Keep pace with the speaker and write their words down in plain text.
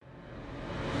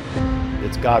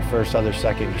It's God first, others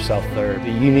second, yourself third. The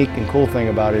unique and cool thing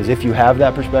about it is if you have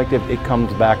that perspective, it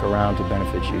comes back around to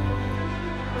benefit you.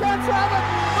 Let's have it!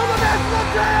 I'm the national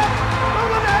champ! I'm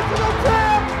the national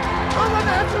champ! I'm the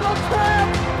national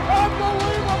champ!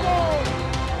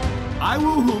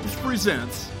 Unbelievable! IWU Hoops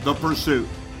presents The Pursuit.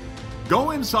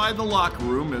 Go inside the locker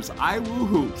room as IWU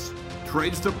Hoops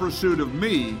trades the pursuit of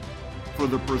me for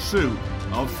the pursuit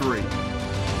of three.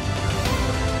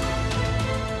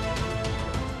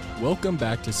 Welcome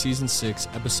back to Season 6,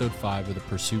 Episode 5 of the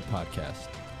Pursuit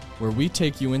Podcast, where we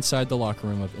take you inside the locker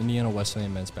room of Indiana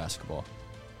Wesleyan men's basketball.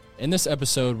 In this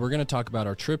episode, we're going to talk about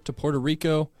our trip to Puerto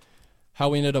Rico, how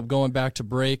we ended up going back to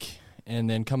break, and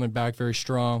then coming back very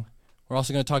strong. We're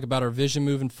also going to talk about our vision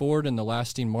moving forward and the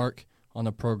lasting mark on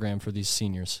the program for these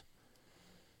seniors.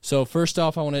 So first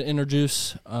off, I want to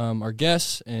introduce our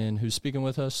guests and who's speaking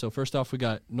with us. So first off, we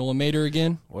got Nolan Mader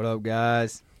again. What up,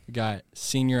 guys? We got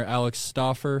senior Alex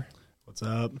Stauffer. What's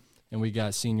up? And we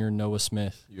got senior Noah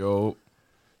Smith. Yo.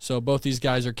 So both these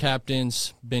guys are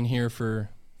captains, been here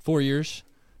for 4 years.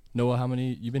 Noah, how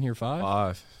many? You've been here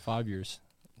 5? 5 years.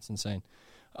 That's insane.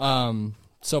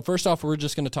 So first off, we're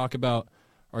just going to talk about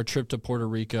our trip to Puerto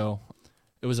Rico.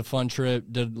 It was a fun trip,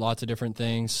 did lots of different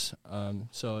things.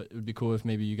 So it would be cool if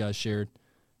maybe you guys shared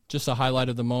just a highlight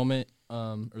of the moment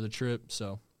or the trip.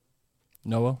 So,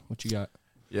 Noah, what you got?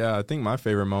 Yeah, I think my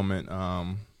favorite moment,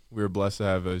 we were blessed to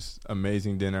have this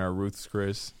amazing dinner at Ruth's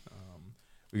Chris.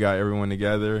 We got everyone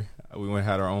together. We went and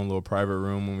had our own little private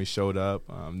room when we showed up.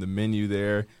 The menu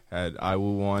there had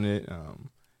IWU on it.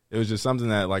 It was just something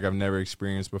that like I've never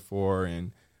experienced before,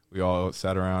 and we all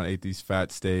sat around, ate these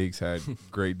fat steaks, had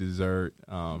great dessert,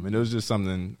 and it was just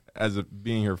something,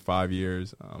 being here 5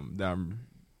 years, that I'm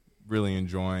really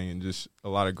enjoying, and just a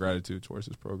lot of gratitude towards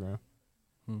this program.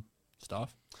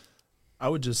 Staff? I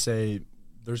would just say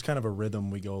there's kind of a rhythm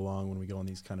we go along when we go on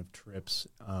these kind of trips,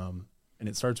 and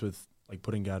it starts with like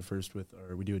putting God first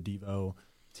we do a Devo,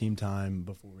 team time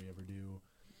before we ever do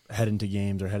head into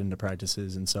games or head into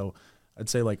practices, and so I'd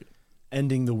say like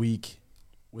ending the week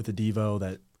with a Devo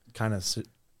that kind of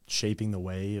shaping the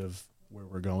way of where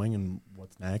we're going and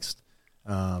what's next,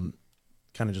 kind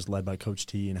of just led by Coach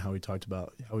T and how he talked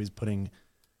about how he's putting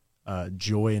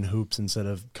joy in hoops instead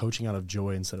of coaching out of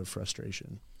joy instead of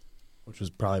frustration, which was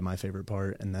probably my favorite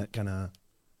part, and that kind of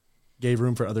gave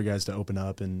room for other guys to open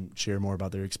up and share more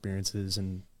about their experiences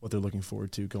and what they're looking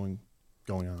forward to going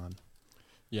on.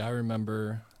 Yeah, I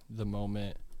remember the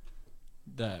moment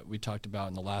that we talked about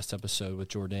in the last episode with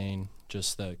Jourdain,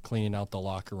 just the cleaning out the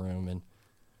locker room and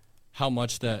how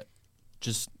much that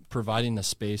just providing the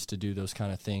space to do those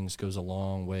kind of things goes a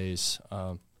long ways.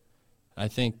 I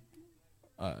think,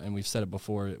 and we've said it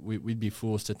before, we'd be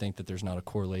fools to think that there's not a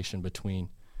correlation between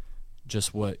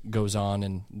just what goes on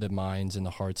in the minds and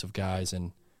the hearts of guys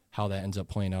and how that ends up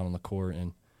playing out on the court.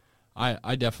 And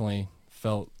I definitely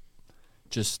felt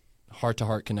just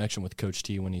heart-to-heart connection with Coach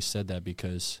T when he said that,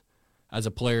 because as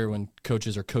a player, when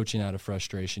coaches are coaching out of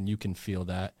frustration, you can feel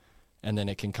that, and then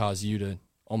it can cause you to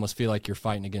almost feel like you're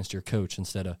fighting against your coach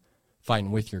instead of fighting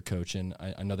with your coach. And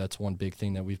I know that's one big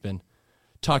thing that we've been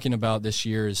talking about this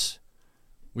year is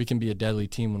we can be a deadly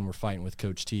team when we're fighting with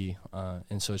Coach T,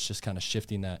 and so it's just kind of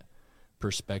shifting that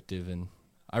perspective. And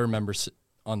I remember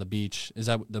on the beach. Is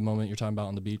that the moment you're talking about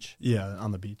on the beach? Yeah,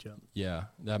 on the beach, yeah. Yeah,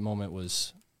 that moment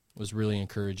was really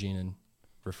encouraging and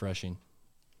refreshing.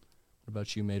 What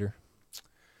about you, Mater?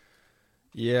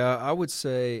 Yeah, I would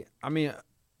say,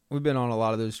 we've been on a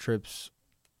lot of those trips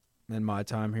in my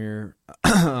time here.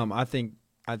 I think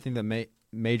the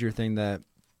major thing that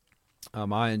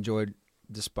I enjoyed,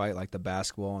 despite like the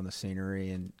basketball and the scenery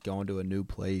and going to a new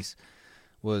place,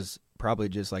 was probably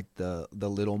just like the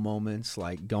little moments,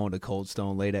 like going to Cold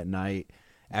Stone late at night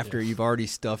after you've already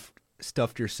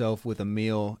stuffed yourself with a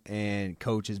meal, and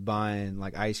coach is buying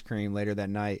like ice cream later that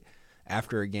night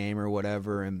after a game or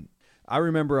whatever. And I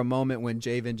remember a moment when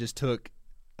Javen just took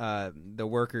the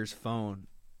worker's phone,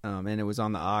 and it was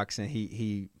on the aux, and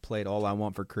he played All I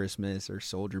Want for Christmas or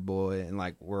Soldier Boy, and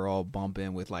like we're all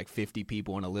bumping with like 50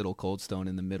 people in a little Cold Stone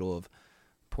in the middle of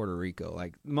Puerto Rico.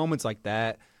 Like moments like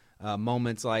that,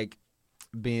 moments like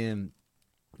being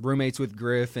roommates with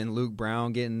Griff and Luke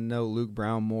Brown, getting to know Luke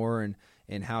Brown more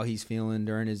and how he's feeling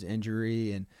during his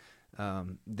injury. And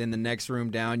then the next room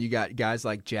down, you got guys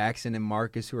like Jackson and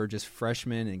Marcus who are just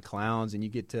freshmen and clowns, and you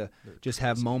get to just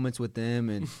have moments with them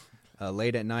and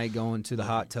late at night going to the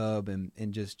hot tub and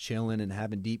just chilling and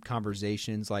having deep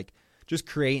conversations, like just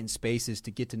creating spaces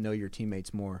to get to know your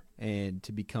teammates more and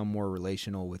to become more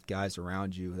relational with guys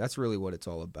around you. That's really what it's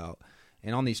all about.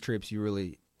 And on these trips, you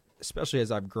really, especially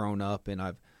as I've grown up and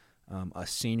I've a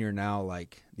senior now,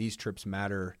 like these trips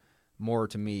matter more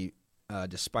to me,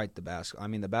 despite the basketball. I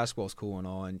mean, the basketball is cool and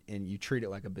all, and you treat it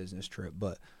like a business trip.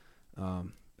 But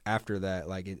after that,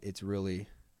 like it's really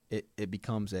it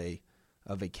becomes a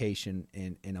vacation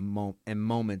and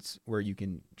moments where you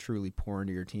can truly pour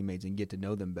into your teammates and get to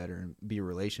know them better and be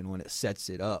relational, and it sets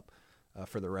it up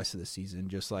for the rest of the season,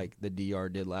 just like the DR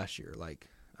did last year. Like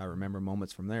I remember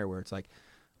moments from there where it's like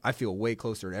I feel way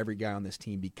closer to every guy on this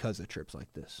team because of trips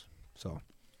like this. So.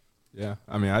 Yeah,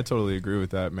 I mean, I totally agree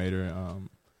with that, Mater.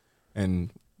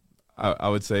 And I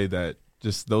would say that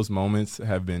just those moments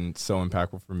have been so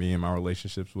impactful for me in my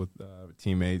relationships with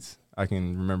teammates. I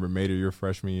can remember, Mater, your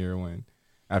freshman year when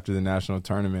after the national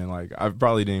tournament, like I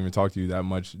probably didn't even talk to you that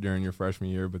much during your freshman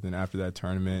year, but then after that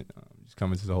tournament, just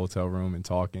coming to the hotel room and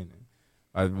talking.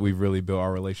 We've really built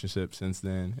our relationship since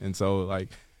then. And so, like,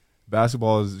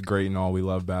 basketball is great and all. We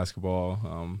love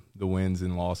basketball, the wins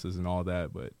and losses and all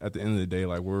that. But at the end of the day,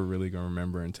 like, we're really going to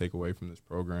remember and take away from this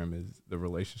program is the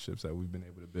relationships that we've been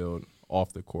able to build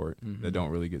off the court that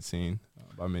don't really get seen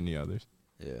by many others.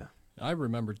 Yeah. I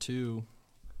remember, too,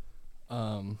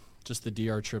 just the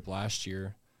DR trip last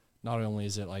year. Not only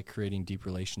is it, like, creating deep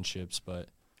relationships, but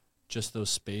just those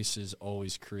spaces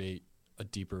always create a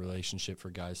deeper relationship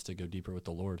for guys to go deeper with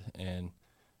the Lord. And,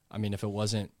 I mean, if it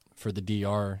wasn't for the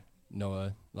DR,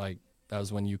 Noah, like that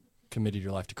was when you committed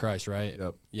your life to Christ, right?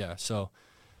 Yep. Yeah. So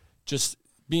just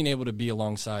being able to be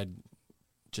alongside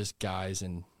just guys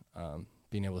and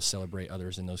being able to celebrate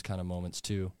others in those kind of moments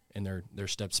too, in their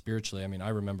steps spiritually. I mean, I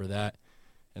remember that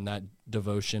and that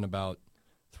devotion about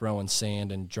throwing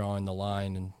sand and drawing the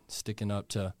line and sticking up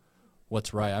to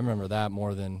what's right. I remember that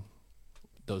more than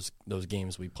those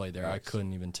games we played there. Nice. I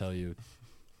couldn't even tell you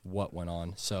what went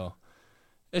on. So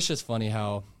it's just funny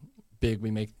how big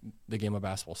we make the game of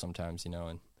basketball sometimes, you know,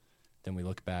 and then we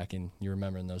look back and you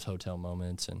remember in those hotel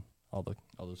moments and all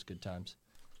those good times.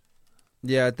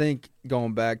 Yeah, I think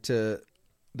going back to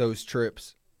those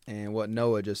trips and what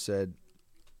Noah just said,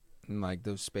 and like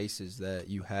those spaces that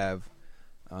you have,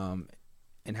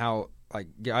 and how like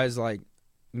guys like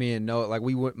me and Noah, like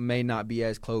we may not be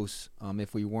as close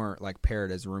if we weren't like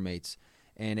paired as roommates,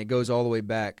 and it goes all the way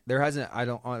back. There hasn't, I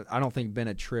don't think, been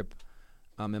a trip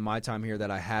in my time here that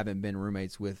I haven't been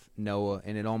roommates with Noah,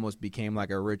 and it almost became like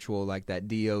a ritual. Like that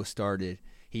DO started,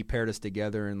 he paired us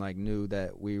together and like knew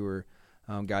that we were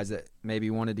guys that maybe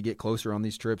wanted to get closer on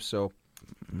these trips. So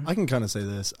I can kind of say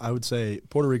this. I would say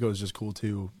Puerto Rico is just cool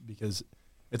too because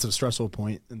it's a stressful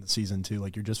point in the season too.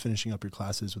 Like you're just finishing up your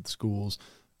classes with the schools.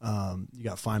 You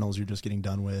got finals you're just getting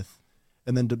done with.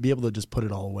 And then to be able to just put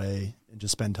it all away and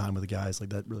just spend time with the guys,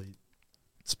 like that really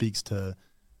speaks to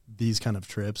these kind of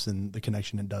trips and the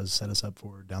connection it does set us up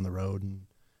for down the road. And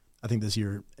I think this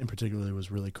year in particular was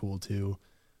really cool too.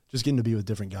 Just getting to be with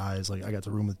different guys. Like I got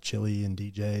to room with Chili and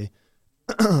DJ.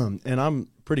 And I'm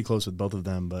pretty close with both of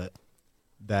them, but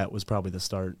that was probably the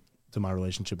start to my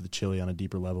relationship with Chili on a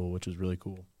deeper level, which was really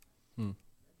cool.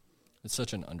 It's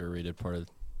such an underrated part of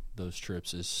those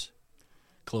trips is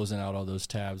closing out all those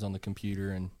tabs on the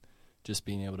computer and just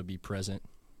being able to be present.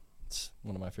 It's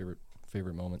one of my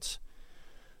favorite moments.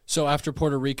 So after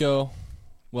Puerto Rico,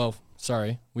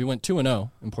 we went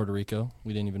 2-0 in Puerto Rico.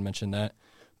 We didn't even mention that.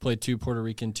 Played 2 Puerto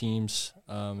Rican teams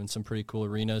in some pretty cool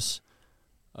arenas.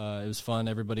 It was fun.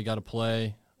 Everybody got to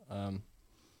play, and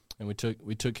we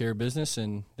took care of business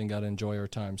and then got to enjoy our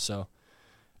time. So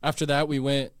after that, we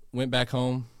went back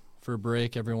home for a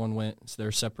break. Everyone went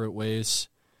their separate ways.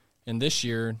 And this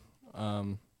year,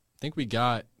 I think we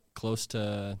got close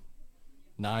to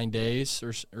 9 days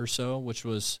or so, which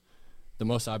was the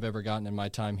most I've ever gotten in my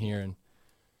time here, and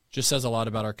just says a lot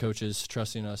about our coaches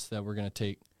trusting us that we're going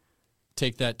to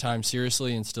take that time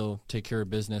seriously and still take care of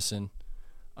business. And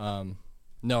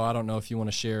no, I don't know if you want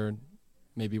to share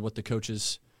maybe what the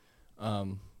coaches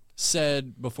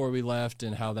said before we left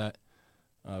and how that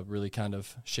really kind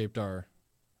of shaped our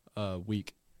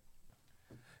week.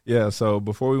 Yeah, so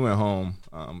before we went home,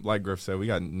 like Griff said, we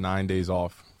got 9 days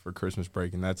off for Christmas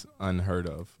break, and that's unheard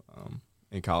of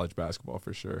in college basketball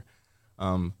for sure.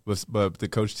 But the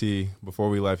Coach T, before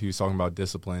we left, he was talking about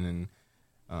discipline, and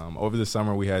over the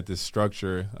summer we had this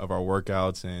structure of our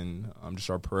workouts and just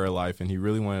our prayer life, and he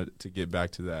really wanted to get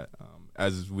back to that.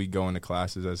 As we go into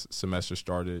classes, as semester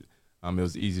started, it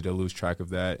was easy to lose track of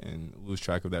that and lose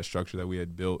track of that structure that we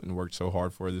had built and worked so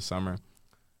hard for this summer.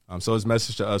 So his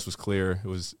message to us was clear. It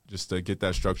was just to get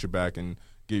that structure back and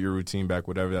get your routine back,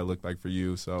 whatever that looked like for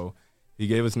you. So he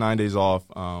gave us 9 days off.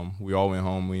 We all went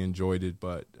home. We enjoyed it,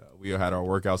 but we had our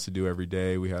workouts to do every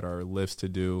day. We had our lifts to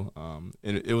do. And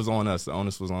it was on us. The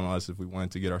onus was on us if we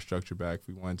wanted to get our structure back, if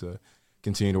we wanted to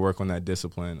continue to work on that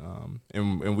discipline.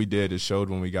 And we did. It showed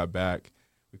when we got back.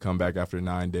 we come back after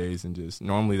 9 days, and just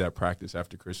normally that practice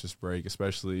after Christmas break,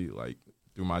 especially like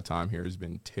through my time here, has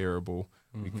been terrible.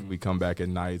 We come back at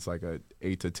night, it's like a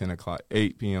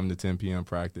 8 p.m. to 10 p.m.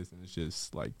 practice, and it's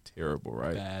just like terrible,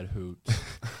 right? Bad hoops.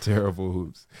 Terrible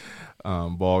hoops.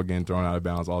 Ball getting thrown out of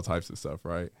bounds, all types of stuff,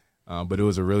 right? But it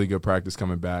was a really good practice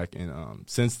coming back, and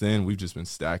since then we've just been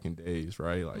stacking days,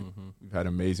 right? Like we've had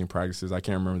amazing practices. I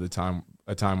can't remember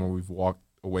a time where we've walked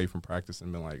away from practice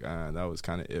and been like, that was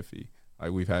kind of iffy.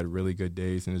 Like we've had really good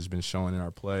days, and it's been showing in our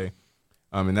play.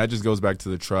 And that just goes back to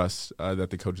the trust that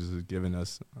the coaches have given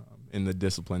us in the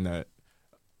discipline that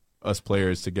us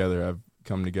players together have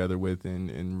come together with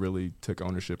and really took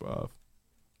ownership of.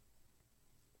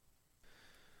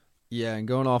 Yeah, and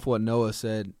going off what Noah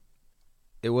said,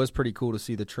 it was pretty cool to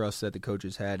see the trust that the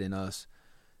coaches had in us.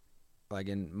 Like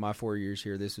in my 4 years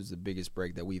here, this was the biggest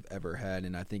break that we've ever had,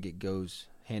 and I think it goes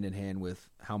hand in hand with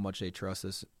how much they trust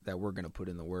us that we're going to put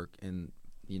in the work and,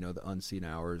 you know, the unseen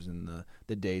hours and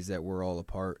the days that we're all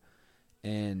apart.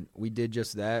 And we did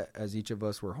just that as each of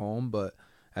us were home, but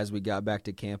as we got back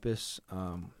to campus,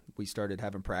 we started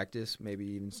having practice, maybe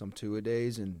even some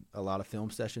two-a-days and a lot of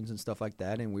film sessions and stuff like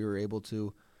that, and we were able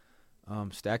to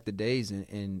stack the days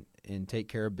and take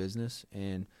care of business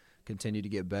and continue to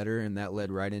get better, and that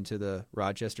led right into the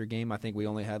Rochester game. I think we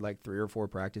only had like 3 or 4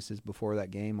 practices before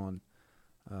that game on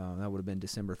that would have been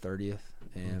December 30th.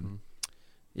 And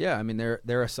yeah, I mean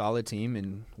they're a solid team,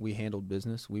 and we handled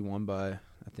business. We won by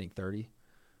I think 30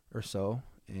 or so,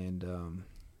 and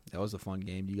that was a fun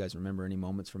game. Do you guys remember any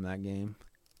moments from that game?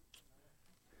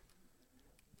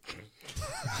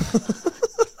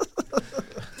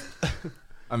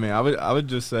 I mean, I would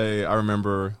just say I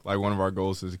remember like one of our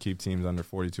goals is to keep teams under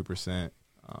 42%,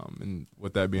 and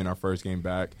with that being our first game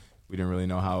back, we didn't really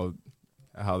know how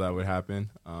that would happen,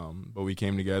 but we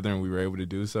came together and we were able to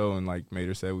do so. And like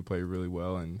Mater said, we played really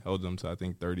well and held them to I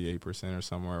think 38% or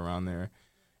somewhere around there,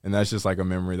 and that's just like a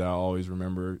memory that I'll always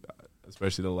remember,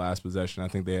 especially the last possession. I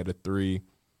think they had a 3.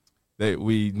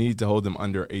 We need to hold them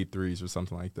under 8 threes or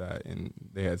something like that, and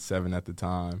they had 7 at the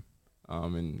time.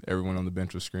 And everyone on the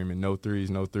bench was screaming, no threes,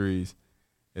 no threes.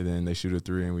 And then they shoot a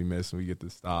 3 and we miss and we get the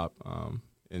stop.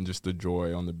 And just the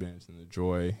joy on the bench and the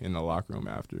joy in the locker room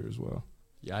after as well.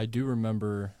 Yeah, I do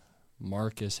remember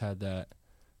Marcus had that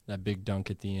big dunk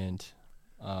at the end.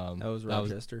 That was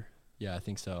Rochester. Yeah, I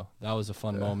think so. That was a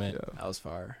fun moment. Yeah. That was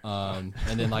fire. And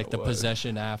then like the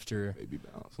possession after, Baby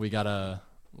bounce. we got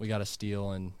a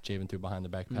steal and Javen threw behind the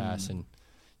back pass and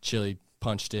Chili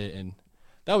punched it, and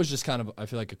that was just kind of, I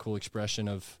feel like, a cool expression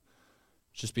of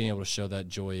just being able to show that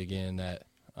joy again, that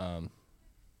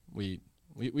we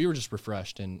were just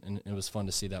refreshed, and it was fun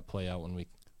to see that play out when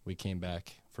we came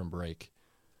back from break.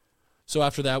 So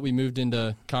after that, we moved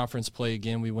into conference play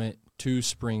again. We went to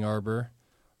Spring Arbor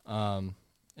and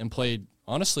played,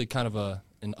 honestly, kind of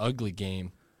an ugly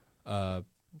game.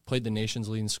 Played the nation's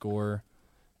leading scorer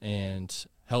and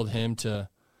held him to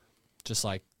just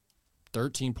like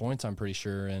 13 points, I'm pretty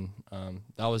sure, and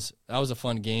that was a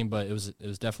fun game, but it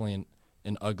was definitely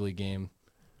an ugly game.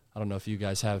 I don't know if you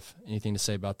guys have anything to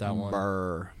say about that one.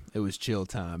 Brr. It was chill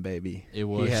time, baby. It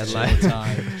was chill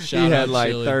time. He had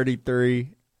like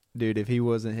 33. Dude, if he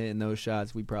wasn't hitting those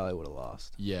shots, we probably would have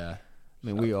lost. Yeah. I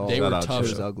mean, we all. They were Shout out tough.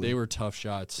 Chili. Ugly. They were tough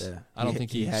shots. Yeah. I don't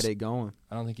think he had it going.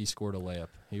 I don't think he scored a layup.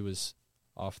 He was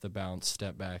off the bounce,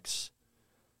 step backs,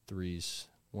 threes.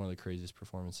 One of the craziest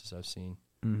performances I've seen.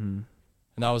 Mm-hmm.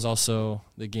 And that was also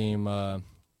the game,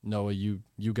 Noah, you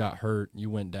got hurt. You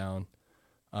went down.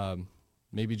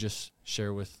 Maybe just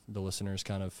share with the listeners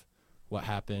kind of what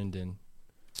happened and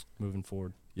moving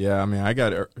forward. Yeah, I mean, I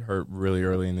got hurt really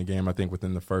early in the game. I think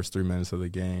within the first 3 minutes of the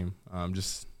game.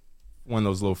 Just one of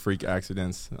those little freak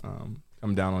accidents.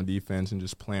 Come down on defense and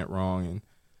just plant wrong and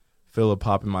feel a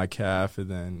pop in my calf, and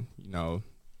then, you know,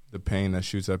 the pain that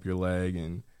shoots up your leg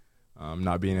and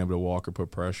not being able to walk or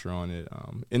put pressure on it.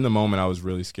 In the moment, I was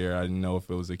really scared. I didn't know if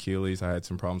it was Achilles. I had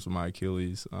some problems with my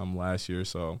Achilles last year,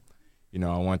 so, you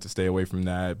know, I wanted to stay away from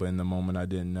that. But in the moment, I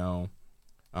didn't know.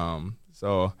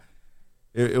 So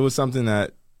it was something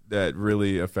that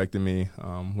really affected me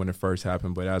when it first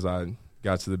happened. But as I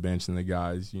got to the bench and the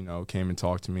guys, you know, came and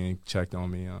talked to me, checked on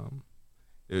me,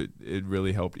 it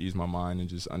really helped ease my mind and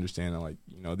just understand that, like,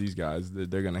 you know, these guys,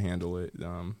 they're going to handle it.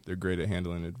 They're great at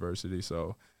handling adversity.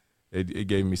 So it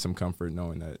gave me some comfort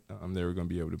knowing that they were going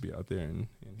to be able to be out there and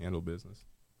handle business.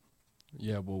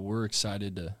 Yeah, well, we're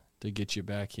excited to get you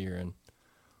back here in,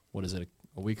 what is it,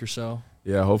 a week or so?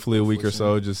 Yeah, hopefully a week or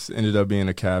so. Just ended up being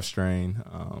a calf strain.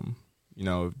 You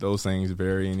know, those things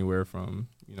vary anywhere from,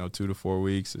 you know, 2 to 4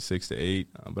 weeks to 6 to 8.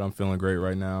 But I'm feeling great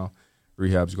right now.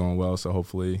 Rehab's going well, so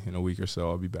hopefully in a week or so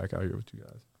I'll be back out here with you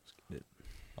guys.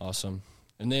 Awesome.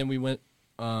 And then we went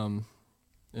and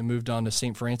moved on to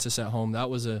St. Francis at home. That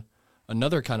was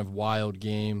another kind of wild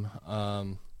game.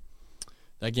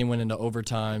 That game went into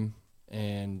overtime,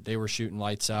 and they were shooting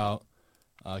lights out,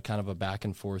 kind of a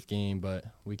back-and-forth game, but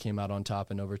we came out on top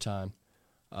in overtime.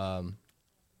 I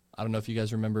don't know if you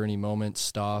guys remember any moments,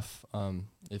 Staff,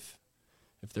 if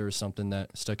there was something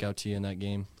that stuck out to you in that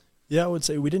game. Yeah, I would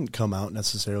say we didn't come out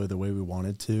necessarily the way we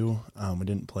wanted to. We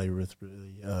didn't play with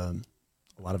really a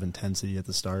lot of intensity at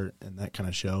the start, and that kind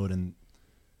of showed. And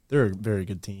they're a very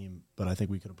good team, but I think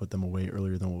we could have put them away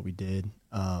earlier than what we did.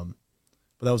 But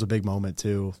that was a big moment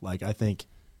too. Like, I think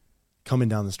coming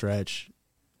down the stretch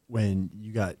when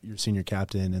you got your senior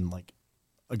captain and like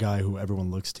a guy who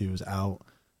everyone looks to is out,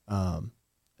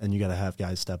 and you got to have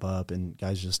guys step up, and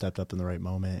guys just stepped up in the right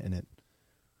moment, and it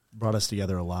brought us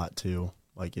together a lot too.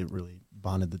 Like, it really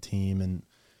bonded the team, and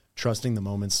trusting in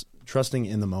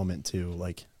the moment too.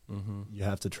 Like, you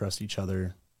have to trust each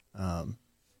other. And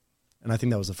I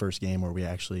think that was the first game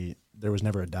where there was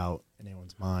never a doubt in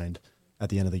anyone's mind at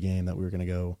the end of the game that we were going to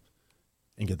go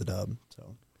and get the dub.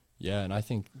 So, yeah, and I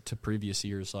think to previous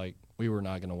years, like, we were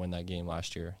not going to win that game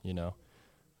last year. You know,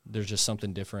 there's just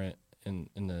something different in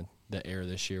the air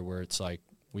this year where it's like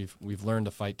we've learned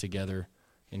to fight together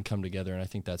and come together, and I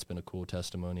think that's been a cool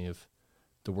testimony of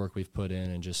the work we've put in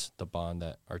and just the bond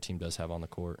that our team does have on the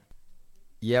court.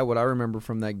 Yeah, what I remember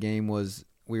from that game was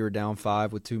we were down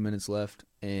 5 with 2 minutes left,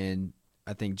 and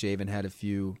I think Javen had a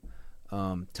few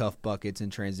tough buckets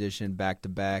in transition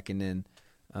back-to-back, and then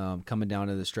coming down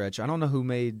to the stretch. I don't know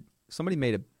somebody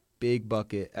made a big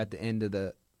bucket at the end of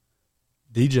the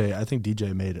DJ. I think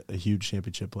DJ made a huge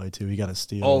championship play too. He got a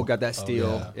steal. Oh, got that steal.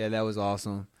 Oh, yeah, that was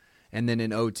awesome. And then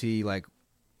in OT, like,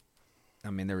 I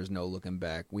mean, there was no looking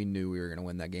back. We knew we were going to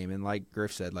win that game. And like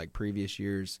Griff said, like previous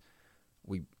years,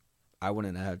 I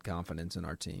wouldn't have had confidence in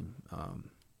our team.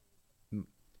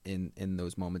 In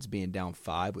those moments, being down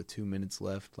 5 with 2 minutes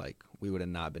left, like, we would have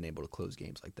not been able to close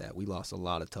games like that. We lost a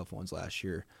lot of tough ones last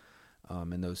year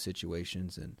in those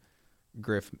situations. And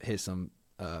Griff hit some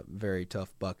very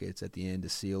tough buckets at the end to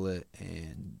seal it.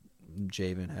 And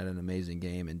Javen had an amazing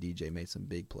game, and DJ made some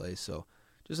big plays. So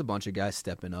just a bunch of guys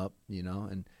stepping up, you know,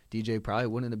 and DJ probably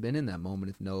wouldn't have been in that moment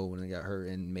if Noah wouldn't have got hurt.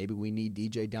 And maybe we need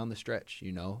DJ down the stretch,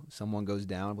 you know. Someone goes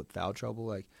down with foul trouble.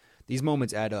 Like, these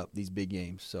moments add up, these big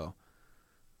games. So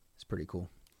it's pretty cool.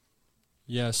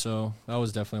 Yeah, so that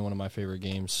was definitely one of my favorite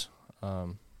games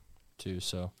too.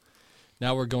 So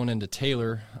now we're going into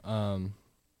Taylor.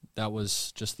 That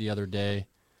was just the other day,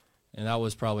 and that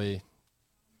was probably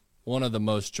one of the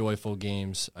most joyful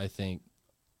games, I think,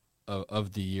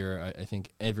 of the year. I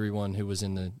think everyone who was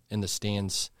in the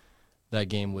stands that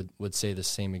game would say the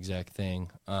same exact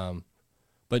thing.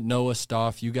 But Noah,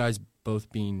 Staff, you guys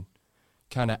both being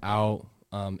kind of out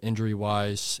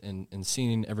injury-wise and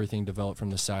seeing everything develop from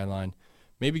the sideline,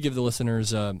 maybe give the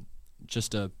listeners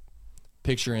just a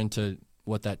picture into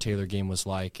what that Taylor game was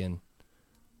like and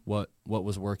what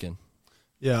was working.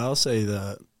 Yeah, I'll say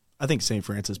I think St.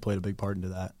 Francis played a big part into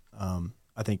that.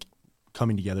 I think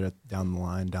coming together down the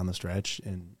line, down the stretch,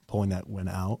 and pulling that win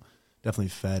out definitely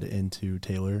fed into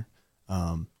Taylor.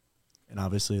 And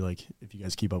obviously, like, if you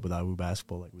guys keep up with IWU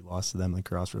basketball, like, we lost to them in the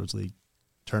Crossroads League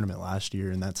tournament last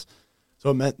year, and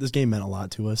this game meant a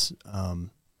lot to us. And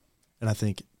I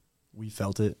think we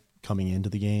felt it coming into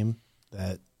the game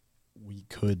that we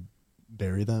could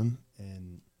bury them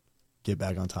and get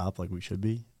back on top like we should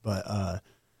be. But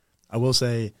I will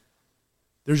say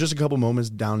there's just a couple moments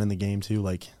down in the game too.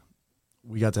 Like,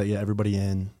 we got to get everybody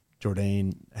in.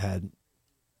 Jourdain had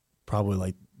probably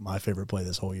like my favorite play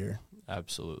this whole year.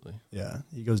 Absolutely. Yeah.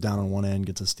 He goes down on one end,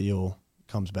 gets a steal,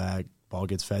 comes back, ball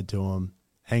gets fed to him,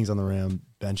 hangs on the rim,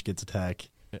 bench gets a tech.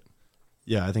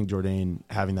 Yeah, I think Jourdain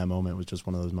having that moment was just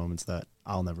one of those moments that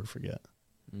I'll never forget.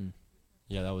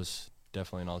 Yeah, that was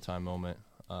definitely an all-time moment.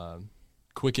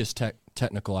 Quickest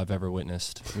technical I've ever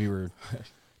witnessed. We were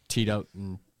teed up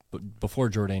before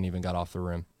Jourdain even got off the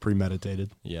rim.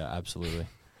 Premeditated. Yeah, absolutely.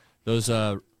 Those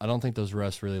I don't think those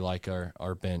refs really like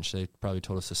our bench. They probably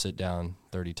told us to sit down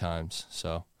 30 times.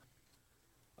 So,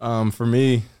 for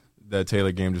me, that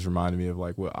Taylor game just reminded me of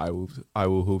like what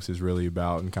IWU hoops is really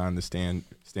about, and kind of the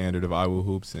standard of IWU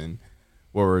hoops and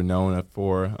what we're known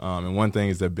for. And one thing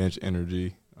is that bench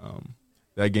energy.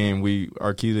 That game,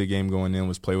 our key to the game going in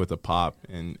was play with a pop,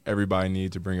 and everybody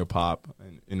needed to bring a pop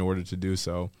in order to do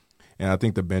so. And I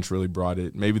think the bench really brought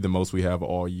it, maybe the most we have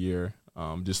all year,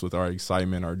 just with our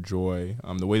excitement, our joy.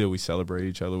 The way that we celebrate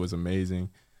each other was amazing.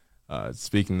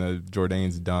 Speaking of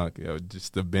Jourdain's dunk,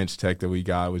 just the bench tech that we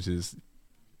got was just,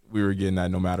 we were getting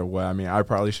that no matter what. I mean, I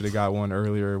probably should have got one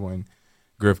earlier when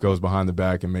Griff goes behind the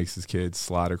back and makes his kids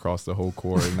slide across the whole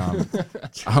court, and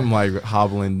I'm like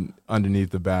hobbling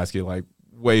underneath the basket, like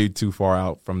way too far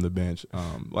out from the bench.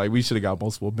 Like we should have got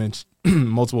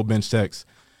multiple bench techs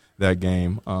that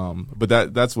game.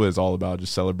 But that's what it's all about,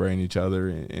 just celebrating each other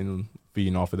and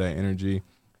feeding off of that energy.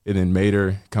 And then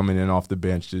Mater coming in off the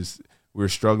bench, we were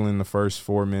struggling the first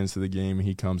 4 minutes of the game, and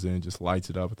he comes in and just lights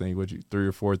it up. I think 3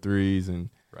 or 4 threes and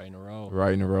right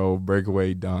in a row,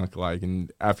 breakaway dunk,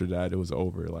 and after that it was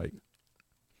over,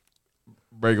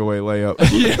 breakaway layup.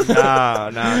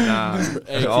 Nah.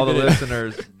 Hey, To all the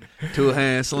listeners,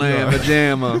 2-hand slam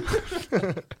pajama.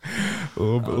 I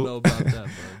don't know about that, bro.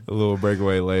 A little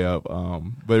breakaway layup.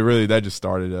 But really that just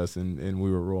started us, and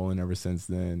we were rolling ever since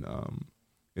then.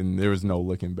 And there was no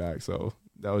looking back. So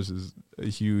that was just a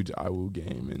huge IWU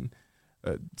game,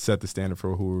 and set the standard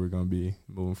for who we were going to be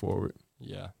moving forward.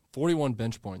 Yeah. 41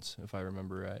 bench points, if I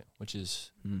remember right, which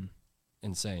is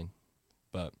insane.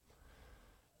 But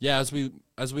yeah, as we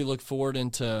look forward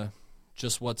into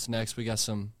just what's next, we got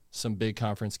some big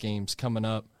conference games coming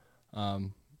up.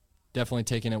 Definitely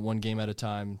taking it one game at a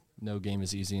time. No game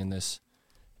is easy in this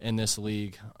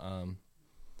league.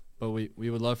 But we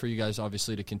would love for you guys,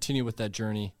 obviously, to continue with that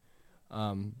journey.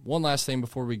 One last thing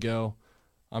before we go.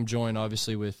 I'm joined,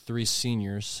 obviously, with 3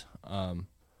 seniors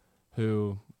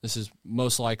who this is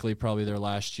most likely probably their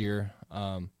last year.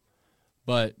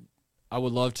 But I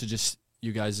would love to just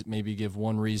you guys maybe give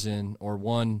one reason or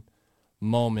one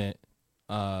moment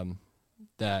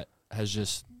that has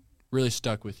just really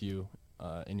stuck with you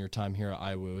in your time here at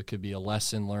IWU. It could be a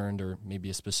lesson learned or maybe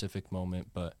a specific moment,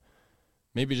 but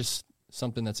maybe just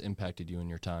something that's impacted you in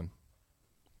your time.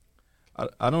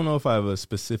 I don't know if I have a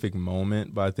specific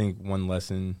moment, but I think one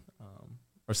lesson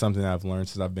or something that I've learned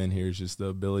since I've been here is just the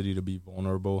ability to be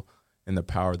vulnerable and the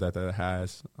power that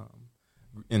has.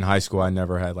 In high school, I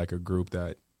never had a group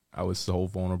that I was so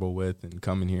vulnerable with, and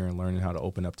coming here and learning how to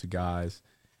open up to guys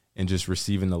and just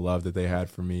receiving the love that they had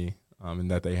for me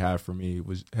and that they have for me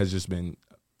has just been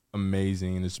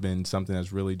amazing. And it's been something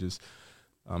that's really just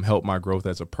helped my growth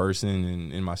as a person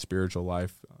and in my spiritual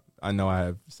life. I know I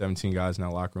have 17 guys in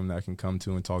that locker room that I can come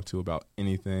to and talk to about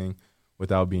anything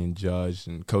without being judged,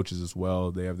 and coaches as well.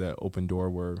 They have that open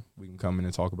door where we can come in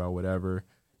and talk about whatever,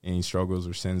 any struggles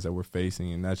or sins that we're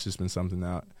facing, and that's just been something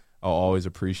that I'll always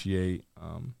appreciate,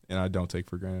 and I don't take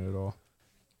for granted at all.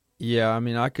 Yeah, I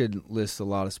mean, I could list a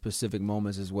lot of specific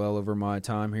moments as well over my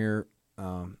time here.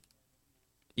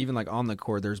 Even on the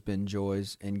court, there's been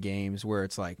joys in games where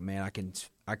it's man,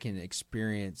 I can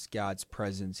experience God's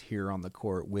presence here on the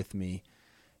court with me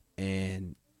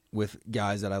and with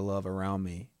guys that I love around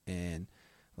me. And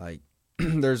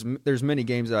there's many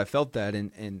games that I felt that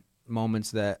in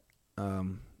moments that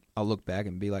I'll look back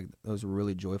and be those were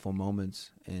really joyful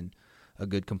moments and a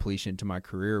good completion to my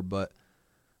career. But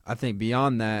I think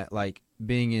beyond that,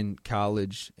 being in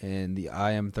college and the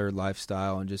I Am Third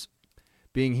lifestyle and just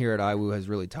being here at IWU has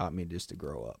really taught me just to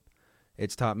grow up.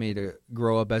 It's taught me to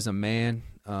grow up as a man,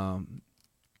 and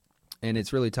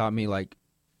it's really taught me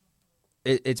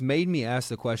it's made me ask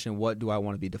the question, what do I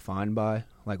want to be defined by?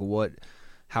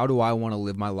 How do I want to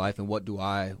live my life, and what do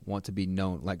I want to be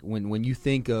known? When you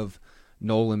think of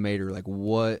Nolan Mater,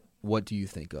 what do you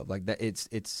think of? That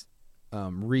it's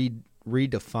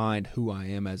redefined who I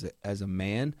am as a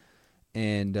man,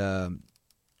 and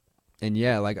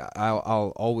yeah,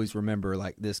 I'll always remember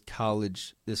this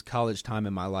college time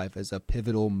in my life as a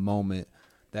pivotal moment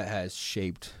that has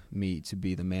shaped me to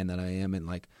be the man that I am. And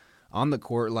on the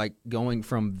court, going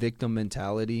from victim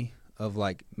mentality of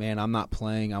man, I'm not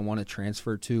playing, I want to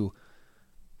transfer, to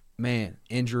man,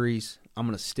 injuries, I'm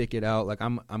gonna stick it out.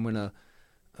 I'm gonna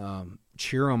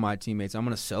cheer on my teammates. I'm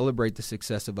gonna celebrate the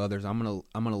success of others. I'm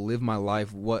gonna live my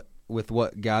life with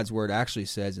what God's word actually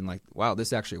says, and wow,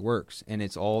 this actually works. And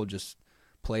it's all just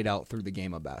played out through the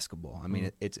game of basketball. I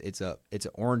mean, it's an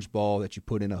orange ball that you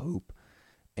put in a hoop,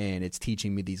 and it's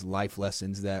teaching me these life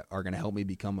lessons that are going to help me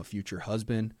become a future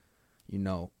husband,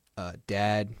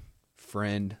 dad,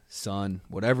 friend, son,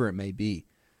 whatever it may be.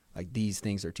 These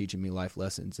things are teaching me life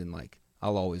lessons, and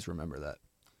I'll always remember that.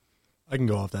 I can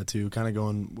go off that too. Kind of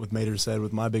going with Mater said,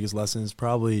 with my biggest lesson is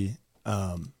probably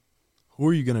who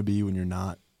are you going to be when you're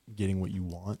not getting what you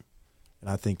want? And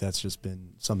I think that's just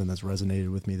been something that's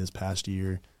resonated with me this past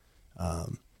year.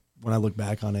 When I look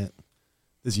back on it,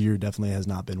 this year definitely has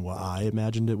not been what I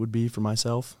imagined it would be for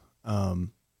myself. But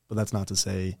that's not to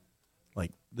say,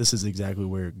 this is exactly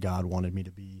where God wanted me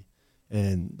to be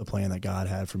and the plan that God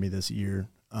had for me this year.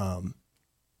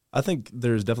 I think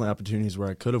there's definitely opportunities where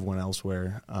I could have went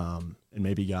elsewhere and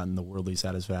maybe gotten the worldly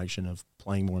satisfaction of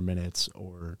playing more minutes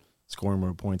or scoring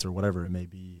more points or whatever it may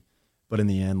be. But in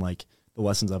the end, the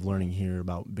lessons I've learning here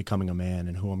about becoming a man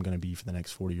and who I'm going to be for the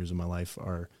next 40 years of my life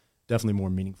are definitely more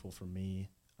meaningful for me,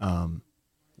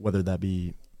 whether that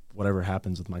be whatever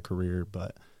happens with my career.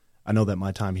 But I know that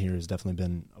my time here has definitely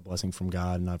been a blessing from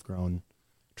God, and I've grown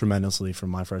tremendously from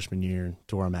my freshman year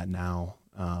to where I'm at now.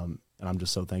 And I'm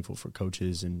just so thankful for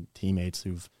coaches and teammates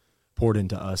who've poured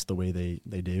into us the way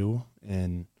they do.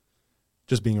 And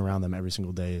just being around them every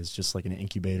single day is just like an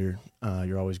incubator.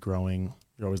 You're always growing.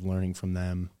 You're always learning from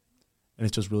them. And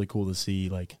it's just really cool to see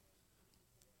like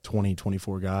 20,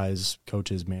 24 guys,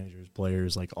 coaches, managers,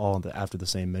 players, like all after the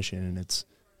same mission. And it's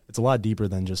a lot deeper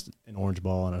than just an orange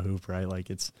ball and a hoop, right? Like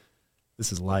this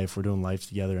is life. We're doing life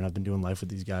together, and I've been doing life with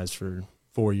these guys for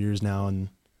 4 years now, and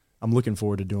I'm looking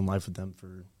forward to doing life with them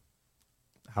for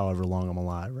however long I'm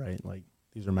alive, right? Like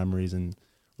these are memories and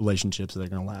relationships that are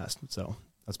going to last. So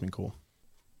that's been cool.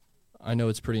 I know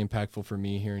it's pretty impactful for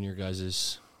me hearing your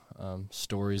guys'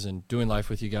 stories and doing life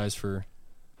with you guys for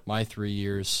my 3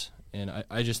 years. And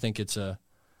I just think it's a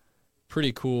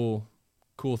pretty cool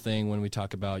thing when we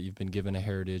talk about you've been given a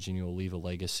heritage and you'll leave a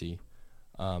legacy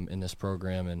in this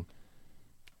program. And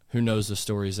who knows the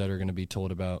stories that are going to be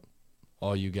told about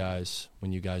all you guys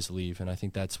when you guys leave. And I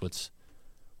think that's what's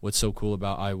so cool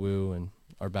about IWU and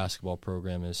our basketball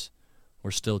program is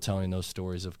we're still telling those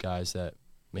stories of guys that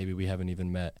maybe we haven't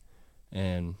even met.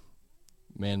 And,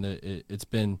 man, it's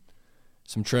been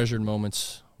some treasured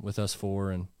moments with us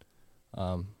four, and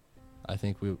I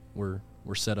think we're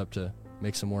set up to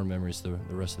make some more memories the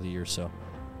rest of the year. So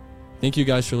thank you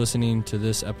guys for listening to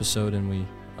this episode, and we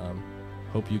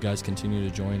hope you guys continue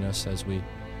to join us as we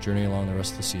journey along the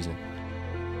rest of the season.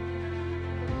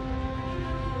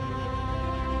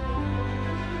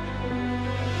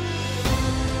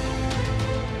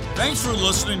 Thanks for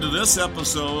listening to this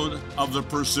episode of The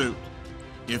Pursuit.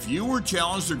 If you were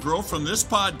challenged to grow from this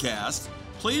podcast,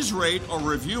 please rate or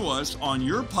review us on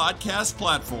your podcast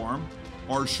platform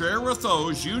or share with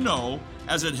those you know,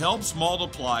 as it helps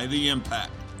multiply the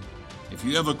impact. If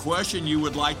you have a question you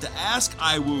would like to ask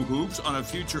IWU Hoops on a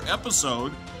future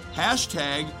episode,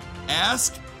 hashtag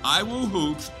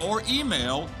AskIWuHoops or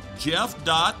email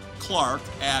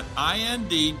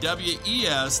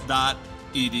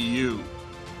jeff.clark@indwes.edu.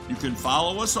 You can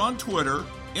follow us on Twitter,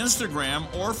 Instagram,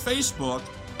 or Facebook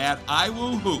at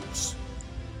IWU Hoops.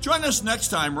 Join us next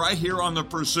time right here on The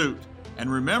Pursuit.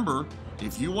 And remember,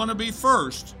 if you want to be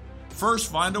first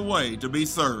find a way to be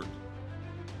third.